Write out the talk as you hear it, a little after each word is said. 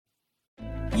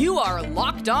You are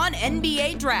Locked On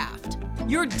NBA Draft,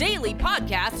 your daily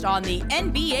podcast on the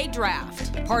NBA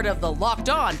Draft, part of the Locked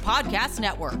On Podcast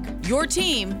Network, your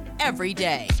team every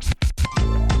day.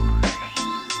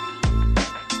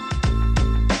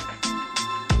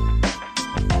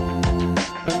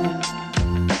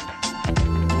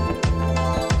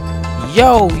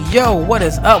 Yo, what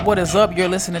is up? You're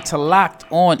listening to Locked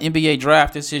On NBA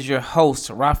Draft. This is your host,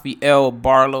 Rafael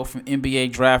Barlow from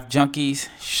NBA Draft Junkies.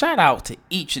 Shout out to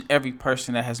each and every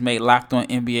person that has made Locked On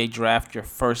NBA Draft your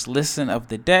first listen of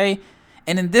the day.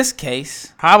 And in this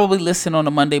case, probably listen on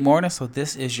a Monday morning, so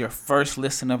this is your first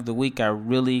listen of the week. I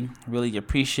really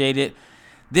appreciate it.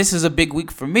 This is a big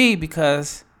week for me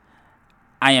because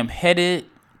I am headed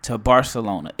to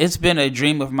Barcelona. It's been a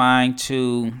dream of mine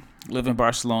to live in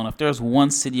Barcelona. If there's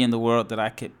one city in the world that I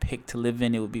could pick to live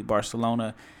in, it would be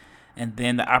Barcelona. And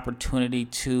then the opportunity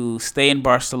to stay in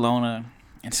Barcelona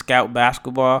and scout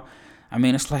basketball, I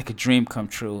mean, it's like a dream come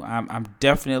true. I'm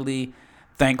definitely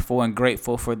thankful and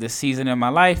grateful for this season in my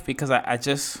life because I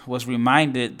just was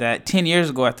reminded that 10 years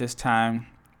ago at this time,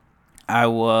 I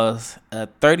was a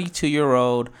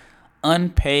 32-year-old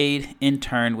unpaid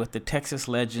intern with the Texas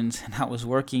Legends, and I was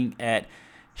working at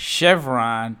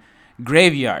Chevron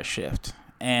graveyard shift.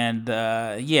 And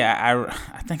I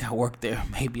think I worked there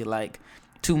maybe like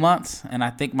 2 months, and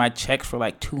I think my checks were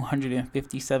like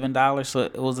 $257, so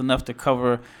it was enough to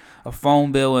cover a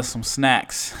phone bill and some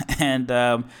snacks. And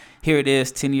here it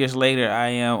is, 10 years later, I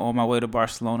am on my way to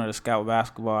Barcelona to scout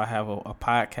basketball. I have a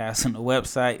podcast and a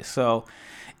website, so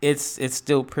it's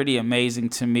still pretty amazing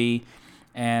to me.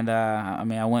 And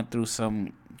I went through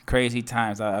some crazy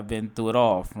times. I've been through it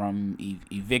all, from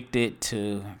evicted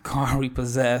to car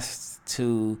repossessed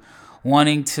to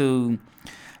wanting to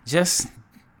just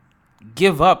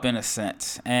give up in a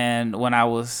sense. And when I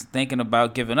was thinking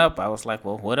about giving up, I was like,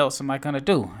 well, what else am I going to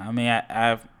do? I mean,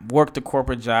 I've worked a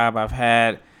corporate job. I've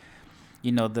had,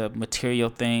 the material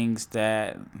things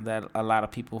that a lot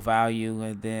of people value.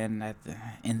 And then at the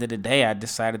end of the day, I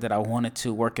decided that I wanted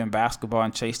to work in basketball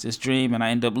and chase this dream. And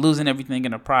I ended up losing everything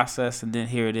in the process. And then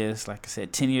here it is, like I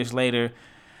said, 10 years later,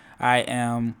 I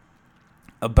am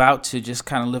about to just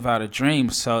kind of live out a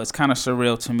dream. So it's kind of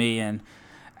surreal to me. And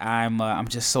I'm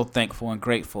just so thankful and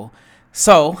grateful.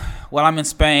 So while I'm in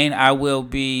Spain, I will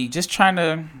be just trying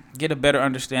to get a better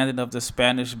understanding of the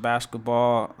Spanish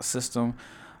basketball system.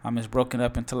 It's broken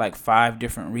up into like 5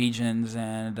 different regions,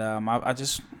 and I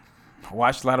just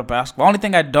watched a lot of basketball. Only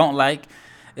thing I don't like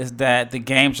is that the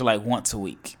games are like once a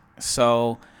week.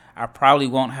 So I probably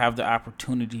won't have the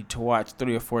opportunity to watch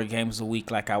 3 or 4 games a week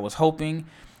like I was hoping.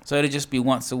 So it'll just be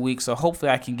once a week. So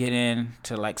hopefully I can get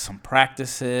into like some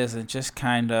practices and just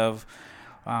kind of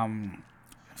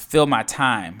fill my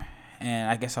time. And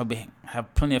I guess I'll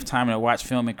have plenty of time to watch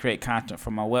film and create content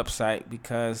for my website,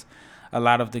 because a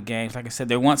lot of the games, like I said,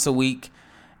 they're once a week,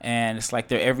 and it's like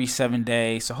they're every 7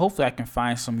 days. So hopefully I can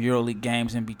find some EuroLeague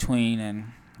games in between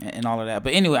and all of that.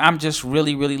 But anyway, I'm just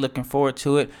really looking forward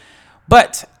to it.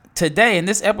 But today, in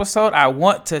this episode, I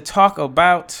want to talk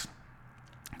about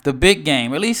the big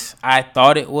game. At least I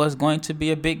thought it was going to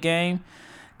be a big game.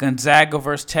 Gonzaga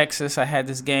versus Texas. I had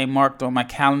this game marked on my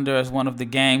calendar as one of the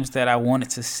games that I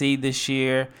wanted to see this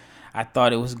year. I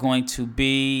thought it was going to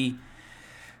be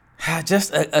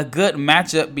just a good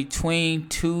matchup between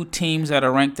 2 teams that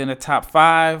are ranked in the top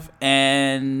 5,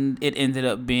 and it ended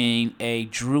up being a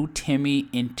Drew Timme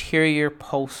interior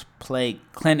post play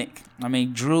clinic. I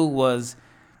mean, Drew was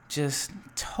just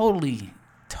totally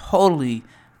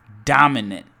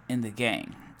dominant in the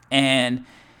game. And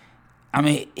I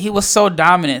mean, he was so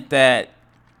dominant that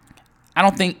I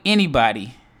don't think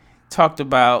anybody talked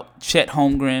about Chet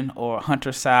Holmgren or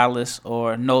Hunter Salas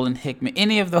or Nolan Hickman,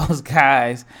 any of those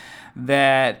guys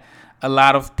that a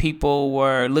lot of people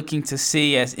were looking to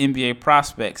see as NBA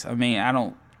prospects.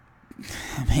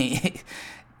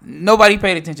 Nobody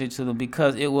paid attention to them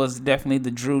because it was definitely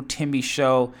the Drew Timme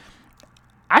show.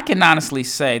 I can honestly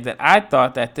say that I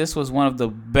thought that this was one of the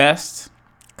best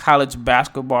college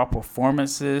basketball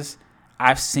performances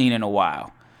I've seen in a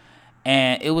while.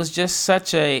 And it was just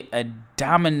such a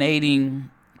dominating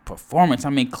performance.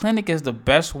 I mean, clinic is the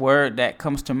best word that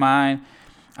comes to mind.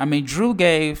 I mean, Drew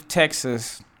gave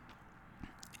Texas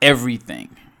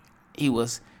everything. He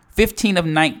was 15 of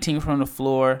 19 from the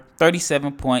floor,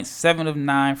 37 points, 7 of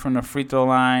 9 from the free throw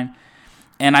line.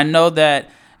 And I know that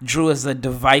Drew is a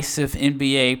divisive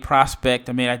NBA prospect.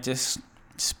 I mean, I just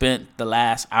spent the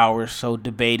last hour or so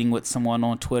debating with someone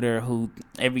on Twitter who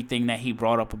everything that he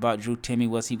brought up about Drew Timme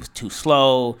was he was too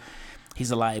slow.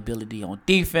 He's a liability on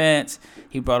defense.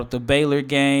 He brought up the Baylor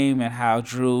game and how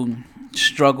Drew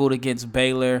struggled against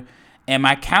Baylor. And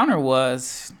my counter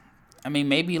was,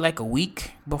 maybe like a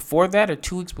week before that or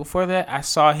 2 weeks before that, I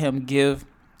saw him give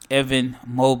Evan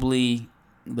Mobley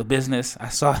the business. I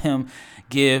saw him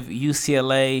give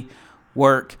UCLA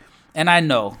work. And I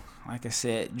know, like I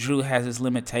said, Drew has his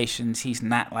limitations. He's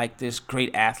not like this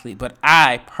great athlete. But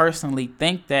I personally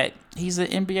think that he's an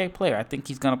NBA player. I think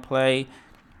he's going to play.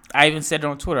 I even said it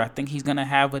on Twitter. I think he's going to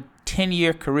have a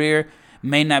 10-year career.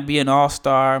 May not be an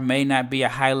all-star, may not be a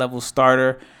high-level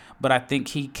starter, but I think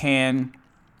he can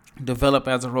develop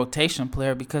as a rotation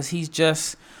player because he's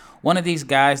just one of these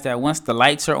guys that once the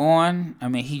lights are on,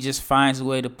 he just finds a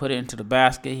way to put it into the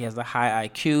basket. He has a high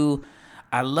IQ.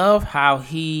 I love how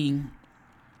he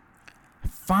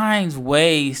finds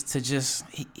ways to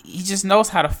he just knows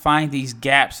how to find these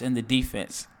gaps in the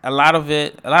defense. A lot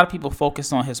of people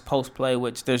focus on his post play,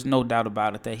 which there's no doubt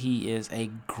about it that he is a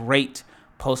great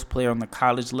post player on the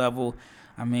college level.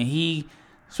 He,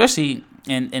 especially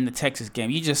in the Texas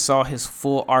game, you just saw his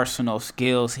full arsenal of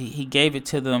skills. He gave it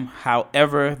to them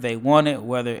however they wanted,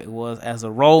 whether it was as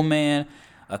a roll man,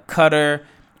 a cutter,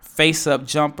 face-up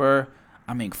jumper,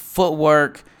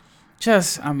 footwork,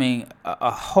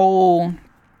 a whole,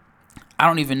 I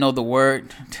don't even know the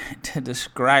word to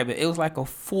describe it. It was like a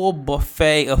full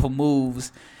buffet of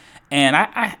moves, and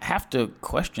I have to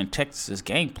question Texas's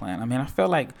game plan. I feel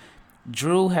like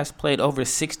Drew has played over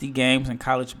 60 games in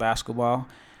college basketball.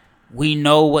 We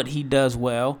know what he does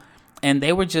well. And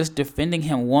they were just defending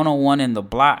him one-on-one in the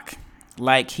block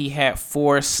like he had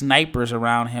 4 snipers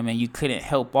around him and you couldn't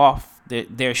help off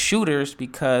their shooters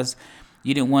because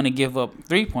you didn't want to give up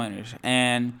three-pointers.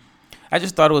 And I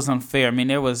just thought it was unfair.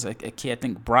 There was a kid, I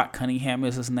think Brock Cunningham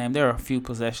is his name. There are a few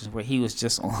possessions where he was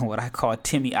just on what I call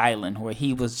Timmy Island, where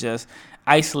he was just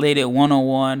isolated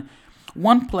one-on-one.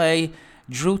 One play,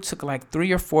 Drew took like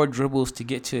 3 or 4 dribbles to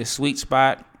get to his sweet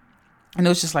spot. And it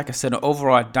was just, like I said, an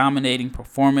overall dominating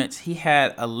performance. He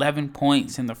had 11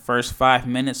 points in the first 5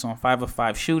 minutes on 5 of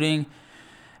 5 shooting.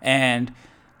 And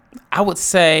I would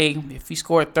say if he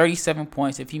scored 37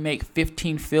 points, if he made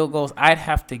 15 field goals, I'd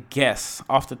have to guess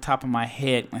off the top of my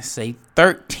head and say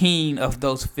 13 of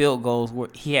those field goals where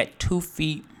he had 2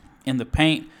 feet in the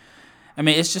paint.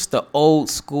 It's just the old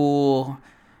school.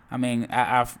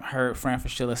 I've heard Fran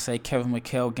Fraschilla say Kevin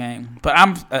McHale game, but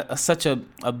I'm such a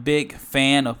big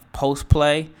fan of post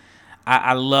play.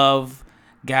 I love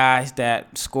guys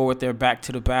that score with their back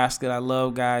to the basket. I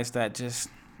love guys that just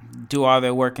do all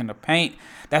their work in the paint.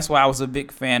 That's why I was a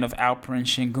big fan of Alperen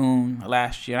Sengun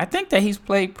last year. I think that he's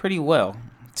played pretty well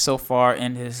so far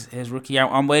in his rookie year.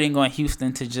 I'm waiting on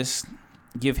Houston to just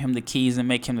give him the keys and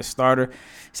make him the starter.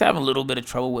 He's having a little bit of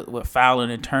trouble with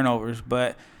fouling and turnovers,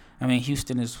 but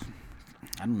Houston is,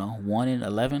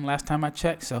 1-11 last time I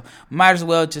checked. So might as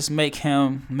well just make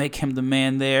him the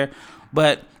man there.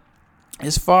 But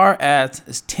as far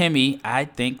as Timmy, I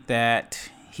think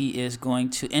that he is going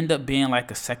to end up being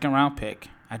like a second-round pick.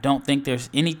 I don't think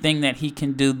there's anything that he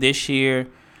can do this year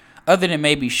other than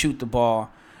maybe shoot the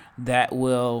ball that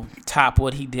will top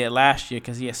what he did last year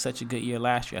because he had such a good year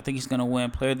last year. I think he's going to win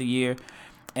Player of the Year.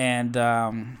 And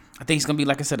I think he's going to be,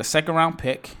 like I said, a second-round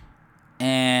pick.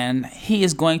 And he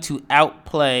is going to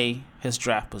outplay his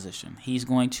draft position. He's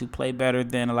going to play better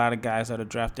than a lot of guys that are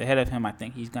drafted ahead of him. I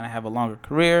think he's going to have a longer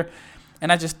career.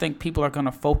 And I just think people are going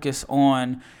to focus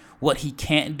on what he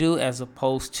can't do as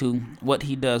opposed to what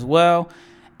he does well.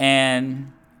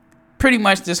 And pretty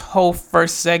much this whole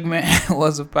first segment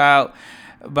was about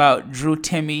Drew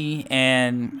Timme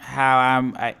and how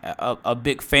I'm a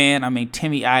big fan.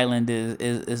 Timmy Island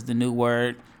is the new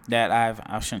word that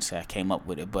I shouldn't say I came up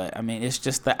with it, but it's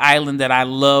just the island that I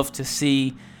love to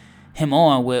see him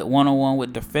on with one-on-one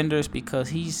with defenders because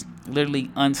he's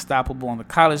literally unstoppable on the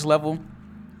college level.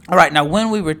 All right, now when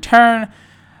we return,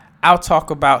 I'll talk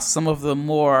about some of the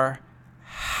more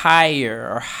higher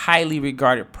or highly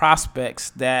regarded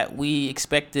prospects that we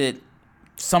expected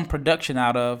some production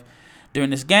out of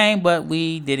during this game, but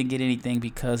we didn't get anything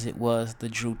because it was the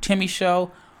Drew Timme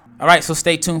show. All right, so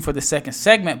stay tuned for the second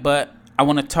segment, but I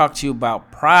want to talk to you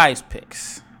about Prize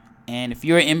Picks. And if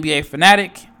you're an NBA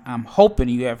fanatic, I'm hoping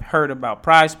you have heard about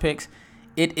Prize Picks.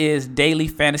 It is daily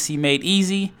fantasy made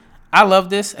easy. I love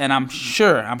this, and I'm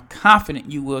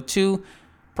confident you will too.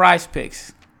 Prize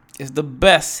Picks is the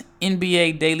best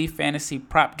NBA daily fantasy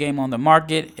prop game on the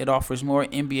market. It offers more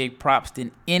NBA props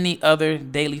than any other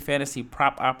daily fantasy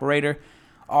prop operator.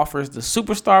 Offers the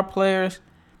superstar players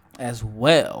as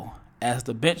well as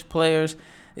the bench players.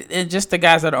 And just the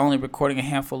guys that are only recording a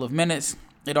handful of minutes.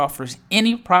 It offers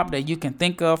any prop that you can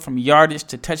think of, from yardage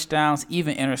to touchdowns,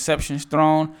 even interceptions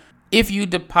thrown. If you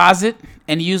deposit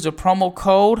and use the promo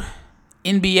code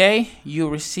NBA,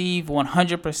 you'll receive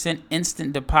 100%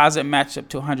 instant deposit match up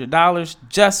to $100.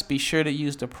 Just be sure to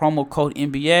use the promo code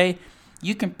NBA.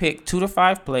 You can pick 2 to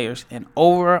 5 players and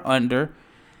over or under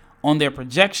on their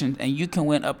projections, and you can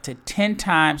win up to 10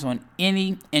 times on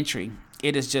any entry.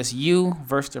 It is just you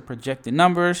versus the projected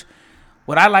numbers.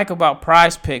 What I like about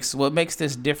Prize Picks, what makes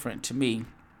this different to me,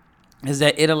 is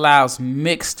that it allows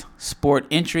mixed sport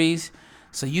entries.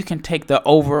 So you can take the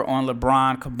over on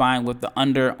LeBron combined with the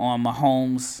under on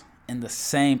Mahomes in the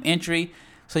same entry.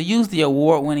 So use the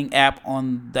award-winning app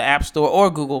on the App Store or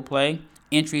Google Play.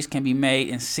 Entries can be made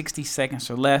in 60 seconds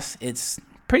or less. It's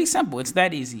pretty simple. It's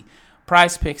that easy.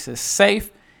 Prize Picks is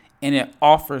safe and it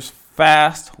offers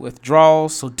fast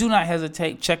withdrawals. So do not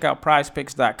hesitate. Check out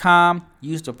prizepicks.com.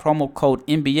 Use the promo code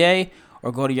NBA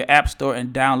or go to your App Store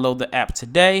and download the app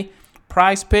today.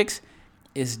 Prize Picks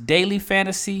is daily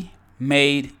fantasy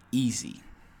made easy.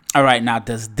 All right, now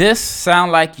does this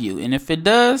sound like you? And if it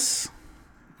does,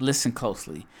 listen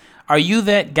closely. Are you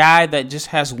that guy that just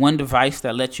has one device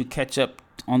that lets you catch up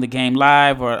on the game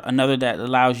live, or another that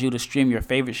allows you to stream your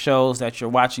favorite shows that you're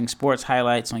watching sports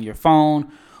highlights on your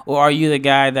phone? Or are you the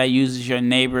guy that uses your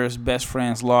neighbor's best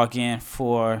friend's login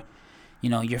for,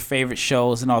 your favorite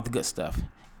shows and all the good stuff?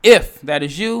 If that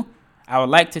is you, I would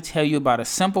like to tell you about a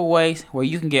simple way where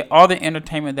you can get all the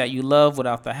entertainment that you love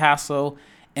without the hassle,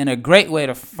 and a great way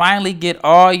to finally get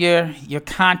all your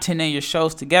content and your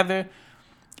shows together.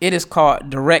 It is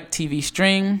called DirecTV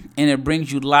Stream, and it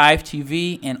brings you live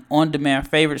TV and on-demand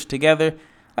favorites together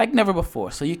like never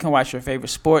before. So you can watch your favorite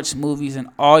sports, movies, and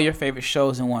all your favorite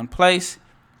shows in one place,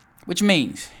 which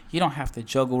means you don't have to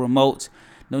juggle remotes.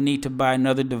 No need to buy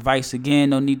another device again.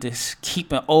 No need to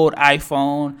keep an old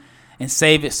iPhone and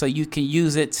save it so you can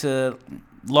use it to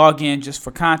log in just for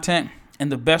content.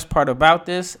 And the best part about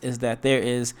this is that there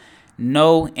is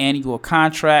no annual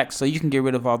contract, so you can get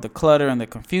rid of all the clutter and the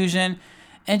confusion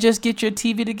and just get your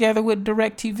TV together with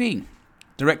DirecTV.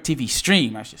 DirecTV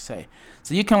Stream, I should say.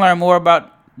 So you can learn more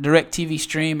about DirecTV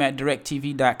Stream at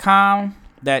directv.com.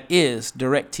 That is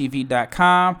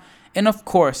directv.com. And of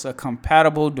course, a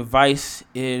compatible device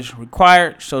is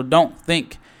required, so don't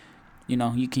think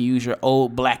you can use your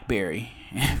old BlackBerry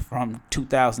from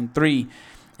 2003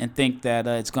 and think that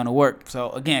it's going to work. So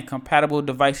again, compatible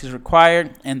device is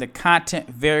required, and the content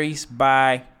varies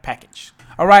by package.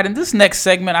 All right, in this next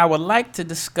segment, I would like to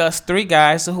discuss 3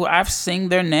 guys who I've seen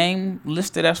their name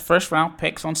listed as first-round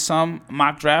picks on some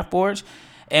mock draft boards.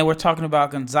 And we're talking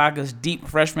about Gonzaga's deep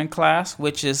freshman class,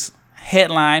 which is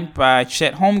headlined by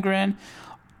Chet Holmgren,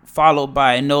 followed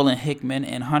by Nolan Hickman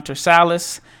and Hunter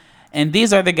Salas. And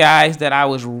these are the guys that I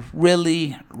was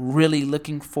really, really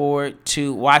looking forward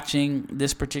to watching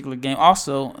this particular game.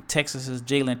 Also, Texas's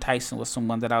Jalen Tyson was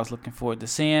someone that I was looking forward to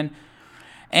seeing.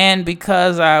 And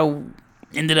because I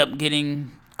ended up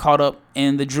getting caught up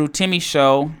in the Drew Timme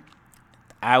show,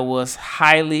 I was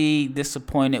highly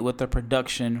disappointed with the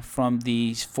production from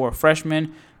these 4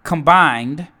 freshmen.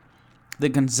 Combined, the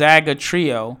Gonzaga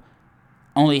trio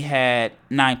only had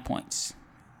 9 points.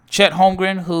 Chet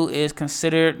Holmgren, who is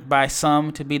considered by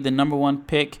some to be the number 1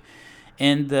 pick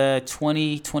in the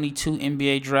 2022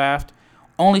 NBA draft,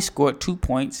 only scored 2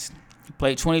 points. He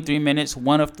played 23 minutes,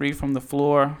 1 of 3 from the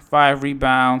floor, 5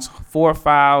 rebounds, 4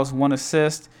 fouls, 1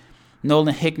 assist.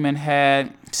 Nolan Hickman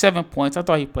had 7 points. I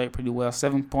thought he played pretty well.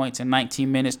 7 points in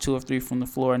 19 minutes, 2 of 3 from the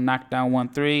floor, knocked down 1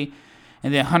 3.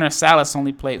 And then Hunter Salas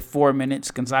only played 4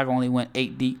 minutes. Gonzaga only went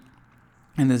 8 deep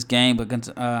in this game, but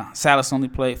Salas only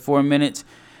played 4 minutes.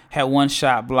 Had 1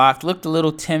 shot blocked, looked a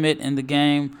little timid in the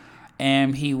game,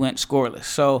 and he went scoreless.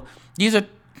 So these are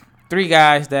 3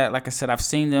 guys that, like I said, I've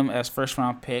seen them as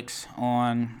first-round picks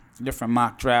on different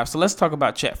mock drafts. So let's talk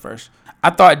about Chet first.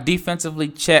 I thought defensively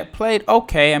Chet played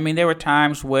okay. I mean, there were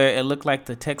times where it looked like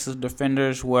the Texas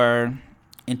defenders were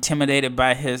intimidated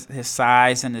by his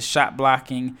size and his shot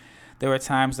blocking. There were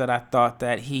times that I thought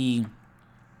that he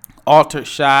altered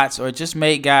shots or just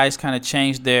made guys kind of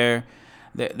change their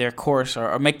course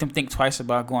or make them think twice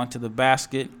about going to the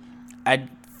basket. I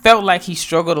felt like he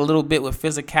struggled a little bit with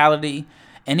physicality,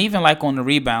 and even like on the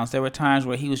rebounds, there were times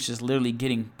where he was just literally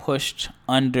getting pushed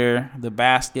under the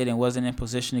basket and wasn't in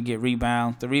position to get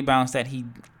rebounds. The rebounds that he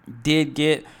did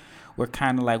get were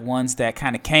kind of like ones that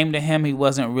kind of came to him. He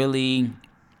wasn't really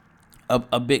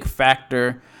a big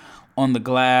factor on the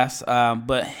glass,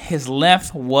 but his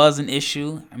length was an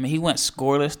issue. I mean, he went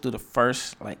scoreless through the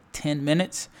first 10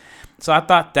 minutes. So I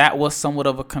thought that was somewhat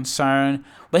of a concern,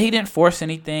 but he didn't force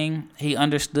anything. He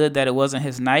understood that it wasn't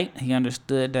his night. He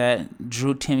understood that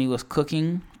Drew Timme was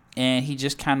cooking, and he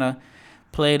just kind of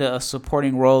played a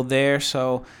supporting role there.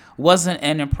 So wasn't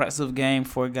an impressive game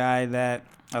for a guy that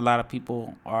a lot of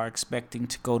people are expecting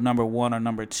to go number 1 or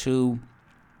number 2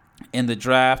 in the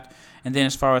draft. And then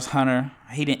as far as Hunter,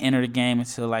 he didn't enter the game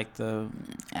until I think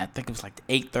it was the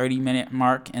 8:30 minute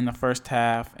mark in the first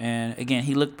half. And again,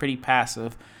 he looked pretty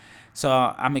passive. So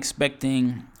I'm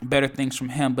expecting better things from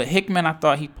him. But Hickman, I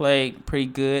thought he played pretty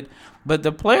good. But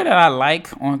the player that I like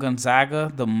on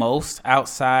Gonzaga the most,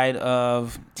 outside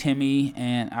of Timmy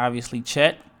and obviously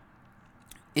Chet,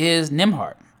 is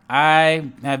Nembhard.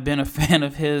 I have been a fan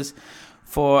of his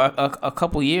for a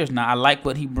couple years now. I like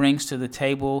what he brings to the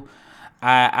table.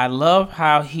 I love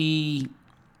how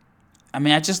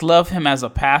I just love him as a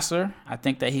passer. I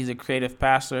think that he's a creative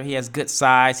passer. He has good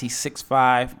size. He's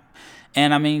 6'5".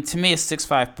 And, to me, a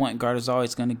 6'5" point guard is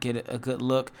always going to get a good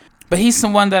look. But he's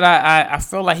someone that I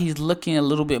feel like he's looking a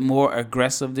little bit more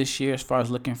aggressive this year as far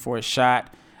as looking for a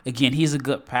shot. Again, he's a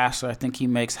good passer. I think he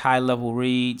makes high-level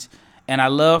reads. And I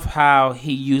love how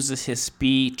he uses his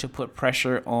speed to put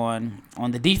pressure on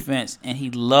the defense. And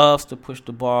he loves to push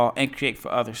the ball and create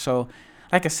for others. So,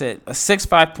 like I said, a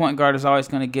 6'5" point guard is always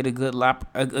going to get a good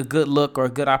look or a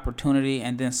good opportunity.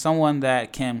 And then someone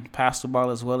that can pass the ball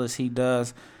as well as he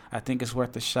does, I think it's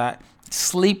worth a shot.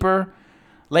 Sleeper,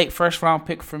 late first-round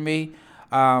pick for me.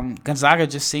 Gonzaga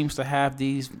just seems to have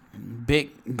these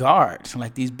big guards,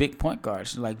 like these big point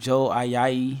guards, like Joe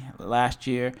Ayayi last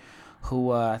year,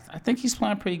 who I think he's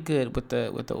playing pretty good with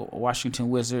the Washington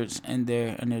Wizards and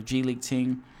their G League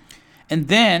team. And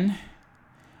then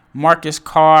Marcus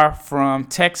Carr from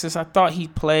Texas. I thought he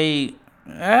played.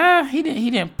 He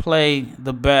didn't play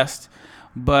the best,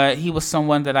 but he was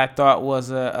someone that I thought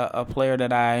was a player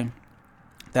that I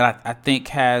think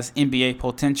has NBA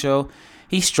potential.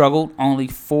 He struggled, only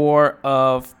 4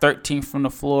 of 13 from the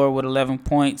floor with 11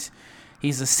 points.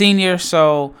 He's a senior,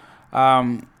 so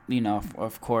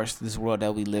of course, this world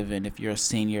that we live in, if you're a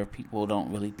senior, people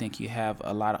don't really think you have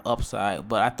a lot of upside.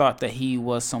 But I thought that he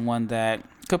was someone that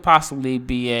could possibly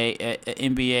be a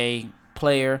NBA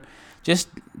player, just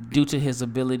due to his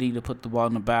ability to put the ball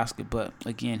in the basket. But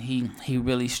again, he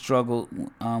really struggled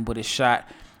with his shot.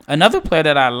 Another player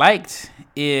that I liked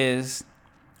is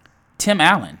Timmy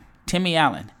Allen.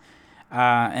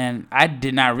 And I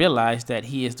did not realize that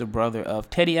he is the brother of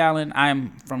Teddy Allen.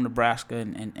 I'm from Nebraska,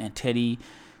 and Teddy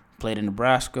played in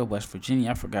Nebraska, West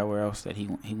Virginia. I forgot where else that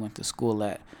he went to school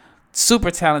at.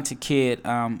 Super talented kid.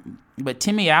 But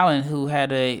Timmy Allen, who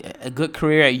had a good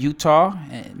career at Utah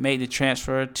and made the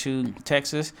transfer to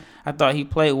Texas, I thought he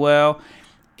played well.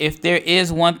 If there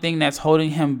is one thing that's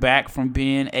holding him back from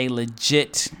being a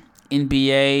legit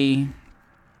NBA,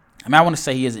 I want to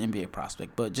say he is an NBA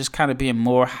prospect, but just kind of being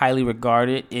more highly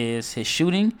regarded, is his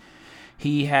shooting.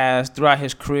 He has, throughout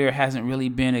his career, hasn't really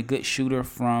been a good shooter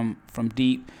from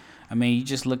deep. You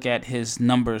just look at his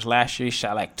numbers. Last year, he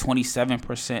shot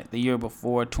 27%. The year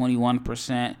before,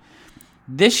 21%.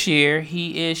 This year,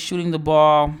 he is shooting the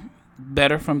ball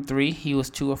better from 3. He was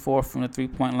 2 of 4 from the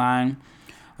 3-point line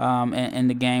in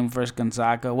the game versus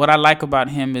Gonzaga. What I like about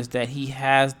him is that he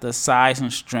has the size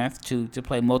and strength to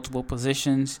play multiple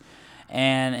positions.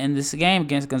 And in this game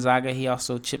against Gonzaga, he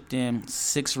also chipped in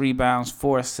 6 rebounds,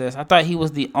 4 assists. I thought he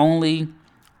was the only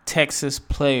Texas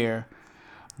player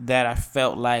that I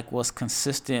felt like was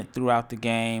consistent throughout the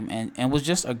game and was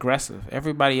just aggressive.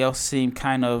 Everybody else seemed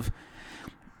kind of,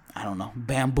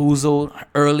 bamboozled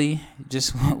early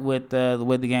just with the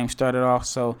way the game started off.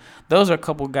 So those are a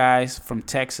couple guys from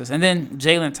Texas. And then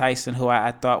Jalen Tyson, who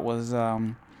I thought was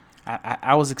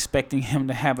I was expecting him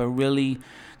to have a really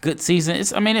good season.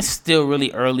 It's still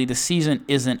really early. The season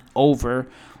isn't over,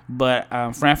 but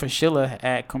Fran Fraschilla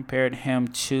had compared him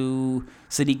to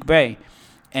Sadiq Bey.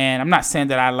 And I'm not saying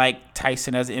that I like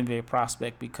Tyson as an NBA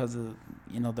prospect because of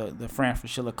the Fran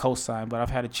Fraschilla cosign, but I've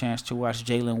had a chance to watch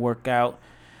Jalen work out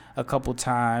a couple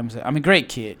times. Great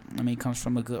kid. He comes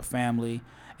from a good family,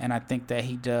 and I think that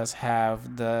he does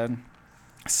have the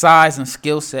size and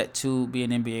skill set to be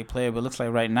an NBA player. But it looks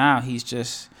like right now he's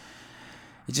just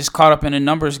caught up in a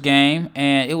numbers game,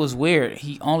 and it was weird.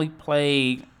 He only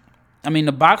played.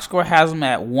 The box score has him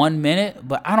at 1 minute,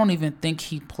 but I don't even think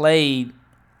he played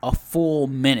a full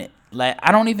minute.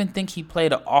 I don't even think he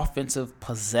played an offensive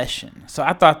possession. So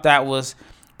I thought that was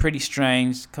pretty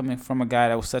strange coming from a guy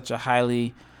that was such a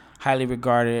highly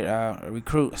regarded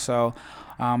recruit. So,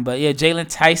 but yeah, Jalen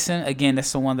Tyson, again,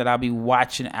 that's the one that I'll be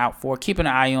watching out for. Keeping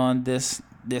an eye on this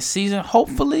season.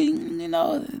 Hopefully,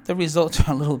 the results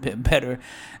are a little bit better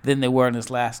than they were in this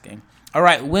last game. All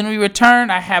right, when we return,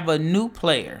 I have a new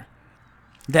player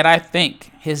that I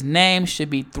think his name should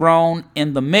be thrown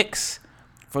in the mix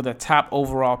for the top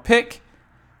overall pick.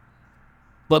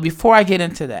 But before I get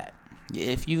into that,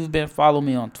 if you've been following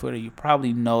me on Twitter, you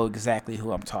probably know exactly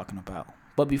who I'm talking about.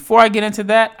 But before I get into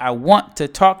that, I want to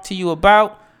talk to you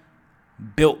about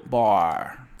Built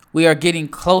Bar. We are getting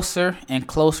closer and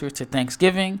closer to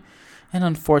Thanksgiving, and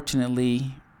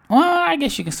unfortunately, well, I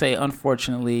guess you can say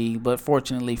unfortunately, but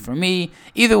fortunately for me,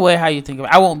 either way, how you think of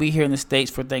it, I won't be here in the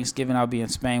States for Thanksgiving. I'll be in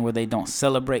Spain where they don't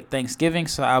celebrate Thanksgiving,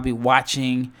 so I'll be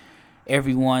watching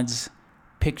everyone's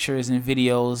pictures and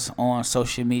videos on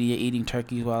social media eating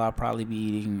turkeys while I'll probably be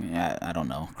eating, I don't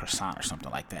know, croissant or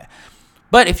something like that.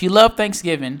 But if you love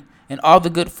Thanksgiving and all the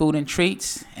good food and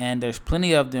treats, and there's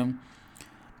plenty of them,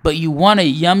 but you want a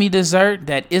yummy dessert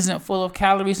that isn't full of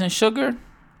calories and sugar,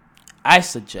 I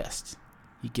suggest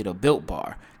you get a Built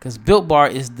Bar, because Built Bar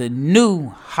is the new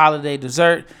holiday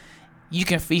dessert. You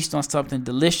can feast on something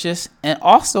delicious and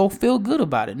also feel good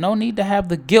about it. No need to have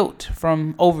the guilt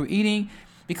from overeating,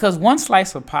 because one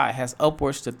slice of pie has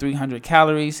upwards to 300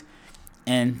 calories.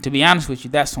 And to be honest with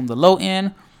you, that's from the low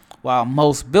end, while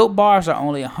most Built Bars are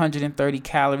only 130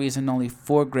 calories and only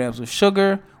 4 grams of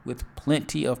sugar with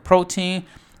plenty of protein.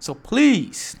 So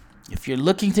please, if you're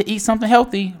looking to eat something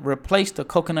healthy, replace the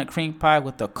coconut cream pie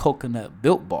with the coconut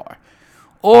Built Bar.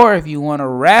 Or if you want a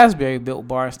raspberry Built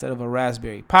Bar instead of a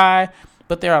raspberry pie.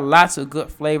 But there are lots of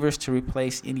good flavors to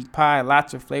replace any pie,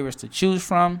 lots of flavors to choose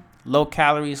from. Low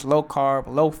calories, low carb,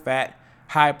 low fat,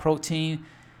 high protein.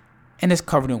 And it's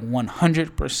covered in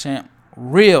 100%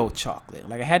 real chocolate.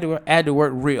 Like I had to add the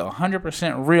word real,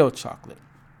 100% real chocolate.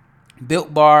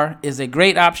 Built Bar is a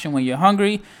great option when you're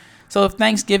hungry. So if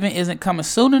Thanksgiving isn't coming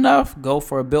soon enough, go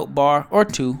for a Built Bar or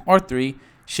 2 or 3.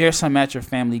 Share some at your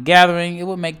family gathering. It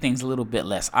will make things a little bit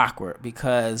less awkward,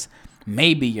 because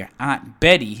maybe your Aunt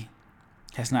Betty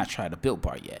has not tried a Built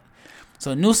Bar yet.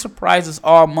 So new surprises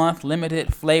all month,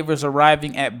 limited flavors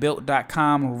arriving at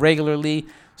Built.com regularly.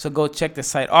 So go check the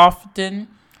site often.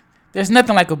 There's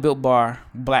nothing like a Built Bar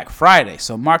Black Friday,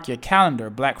 so mark your calendar.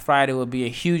 Black Friday will be a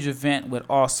huge event with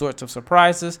all sorts of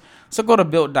surprises. So go to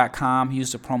Built.com,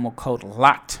 use the promo code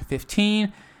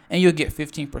LOCKED15, and you'll get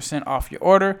 15% off your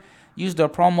order. Use the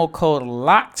promo code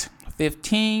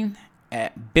LOCKED15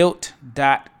 at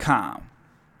Built.com.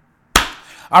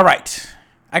 All right,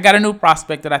 I got a new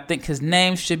prospect that I think his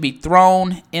name should be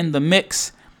thrown in the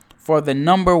mix for the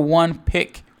number 1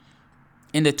 pick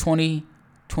in the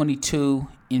 2022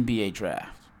 NBA draft.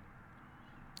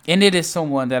 And it is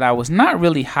someone that I was not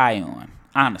really high on,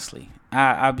 honestly.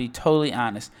 I'll be totally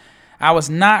honest. I was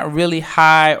not really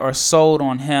high or sold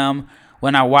on him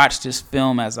when I watched this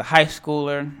film as a high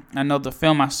schooler. I know the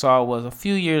film I saw was a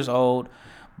few years old,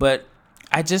 but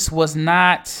I just was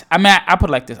not. I mean, I put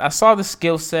it like this. I saw the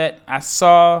skill set. I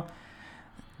saw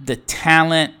the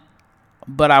talent,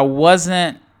 but I was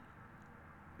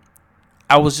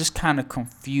just kind of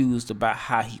confused about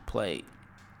how he played.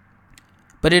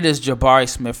 But it is Jabari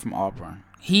Smith from Auburn.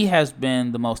 He has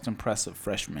been the most impressive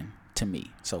freshman to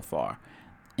me so far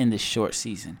in this short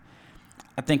season.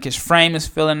 I think his frame is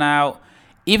filling out.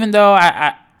 Even though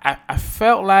I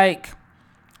felt like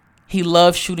he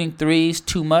loved shooting threes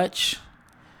too much.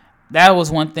 That was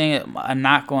one thing, a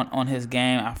knock on his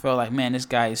game. I felt like, man, this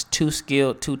guy is too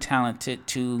skilled, too talented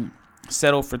to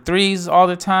settle for threes all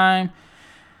the time.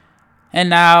 And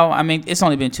now, I mean, it's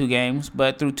only been 2 games,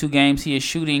 but through 2 games, he is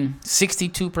shooting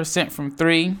 62% from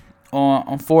 3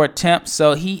 on 4 attempts.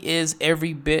 So he is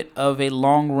every bit of a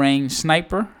long-range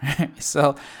sniper.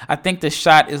 So I think the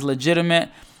shot is legitimate.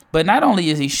 But not only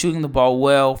is he shooting the ball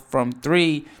well from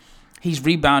 3, he's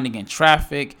rebounding in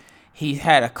traffic. He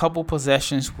had a couple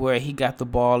possessions where he got the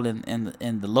ball in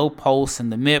the low post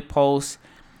and the mid post.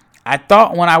 I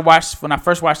thought when I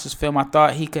first watched this film, I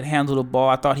thought he could handle the ball.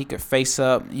 I thought he could face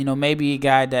up. You know, maybe a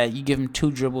guy that you give him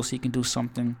 2 dribbles, he can do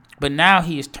something. But now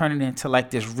he is turning into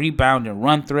like this rebound and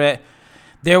run threat.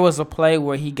 There was a play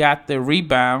where he got the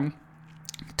rebound,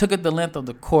 took it the length of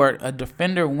the court. A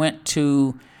defender went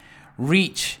to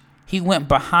reach. He went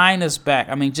behind his back.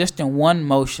 I mean, just in one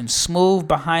motion, smooth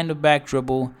behind the back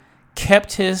dribble,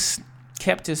 kept his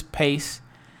pace,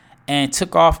 and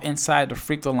took off inside the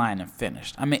free throw line and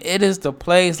finished. I mean, it is the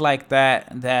plays like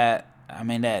that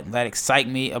excite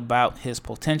me about his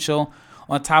potential,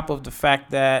 on top of the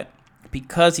fact that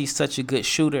because he's such a good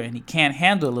shooter and he can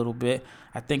handle a little bit,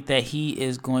 I think that he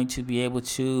is going to be able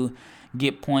to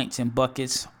get points and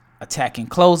buckets attacking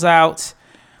closeouts.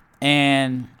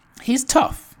 And he's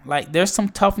tough. Like, there's some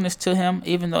toughness to him,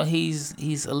 even though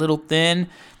he's a little thin.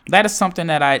 That is something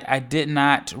that I did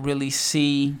not really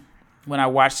see when I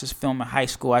watched this film in high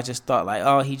school. I just thought, like,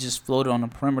 oh, he just floated on the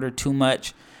perimeter too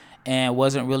much and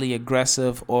wasn't really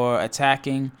aggressive or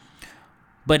attacking.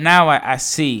 But now I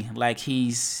see, like,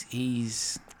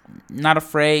 he's not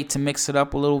afraid to mix it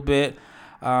up a little bit.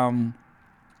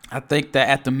 I think that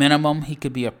at the minimum, he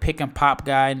could be a pick and pop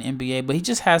guy in the NBA, but he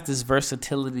just has this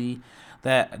versatility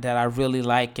that I really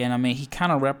like. And I mean, he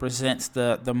kind of represents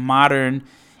the modern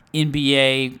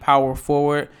NBA power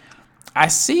forward. I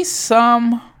see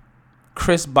some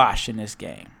Chris Bosh in this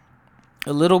game,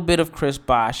 a little bit of Chris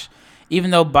Bosh,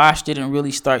 even though Bosh didn't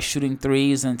really start shooting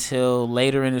threes until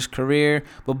later in his career.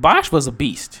 But Bosh was a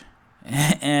beast,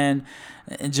 and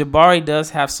Jabari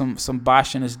does have some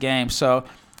Bosh in his game. So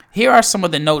here are some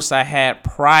of the notes I had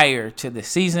prior to the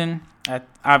season.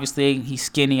 Obviously, he's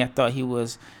skinny. I thought he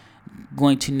was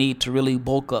going to need to really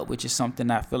bulk up, which is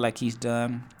something I feel like he's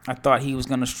done. I thought he was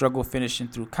going to struggle finishing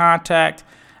through contact.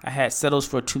 I had settles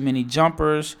for too many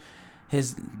jumpers.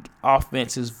 His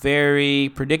offense is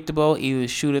very predictable, either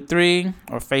shoot a three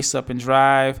or face up and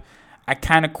drive. I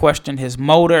kind of questioned his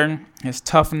motor, his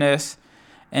toughness,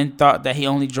 and thought that he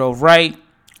only drove right.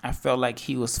 I felt like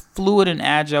he was fluid and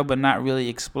agile, but not really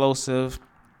explosive.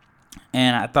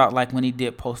 And I thought like when he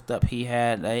did post up, he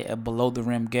had a below the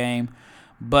rim game.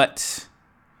 But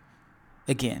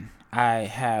again, I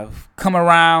have come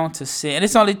around to see, and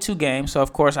it's only 2 games, so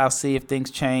of course I'll see if things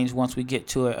change once we get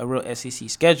to a real SEC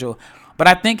schedule. But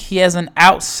I think he has an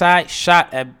outside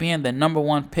shot at being the number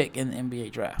 1 pick in the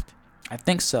NBA draft. I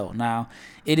think so. Now,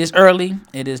 it is early.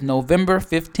 It is November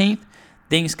 15th.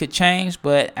 Things could change,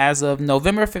 but as of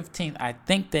November 15th, I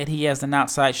think that he has an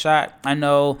outside shot. I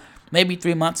know maybe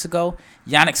 3 months ago,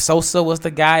 Yannick Sosa was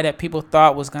the guy that people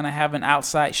thought was going to have an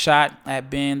outside shot at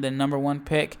being the number 1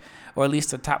 pick, or at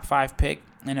least a top 5 pick.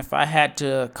 And if I had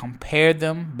to compare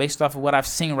them based off of what I've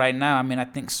seen right now, I mean, I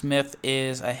think Smith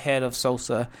is ahead of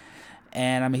Sosa.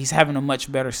 And, I mean, he's having a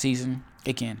much better season.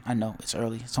 Again, I know it's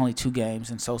early. It's only 2 games,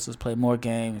 and Sosa's played more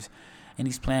games. And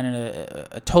he's playing in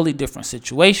a totally different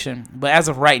situation. But as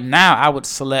of right now, I would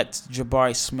select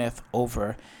Jabari Smith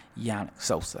over Yannick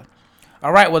Sosa.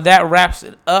 All right, well, that wraps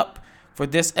it up for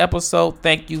this episode.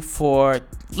 Thank you for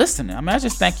listening. I mean, I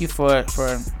just thank you for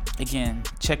again,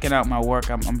 checking out my work.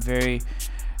 I'm very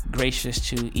gracious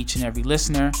to each and every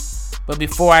listener. But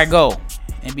before I go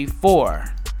and before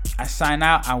I sign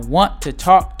out, I want to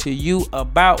talk to you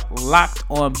about Locked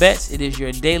On Bets. It is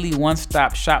your daily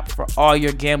one-stop shop for all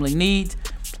your gambling needs.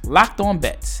 Locked On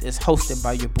Bets is hosted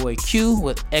by your boy Q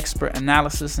with expert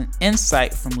analysis and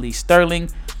insight from Lee Sterling.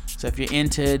 So if you're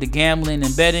into the gambling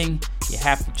and betting, you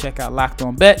have to check out Locked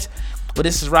On Bets. Well,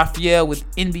 this is Raphael with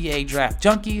NBA Draft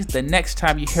Junkies. The next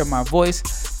time you hear my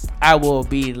voice, I will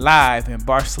be live in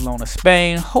Barcelona,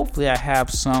 Spain. Hopefully I have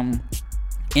some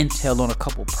intel on a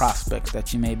couple prospects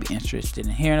that you may be interested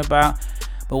in hearing about.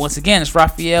 But once again, it's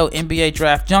Raphael, NBA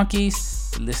Draft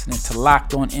Junkies. You're listening to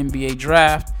Locked On NBA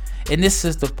Draft. And this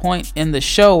is the point in the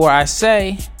show where I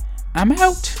say, I'm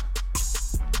out.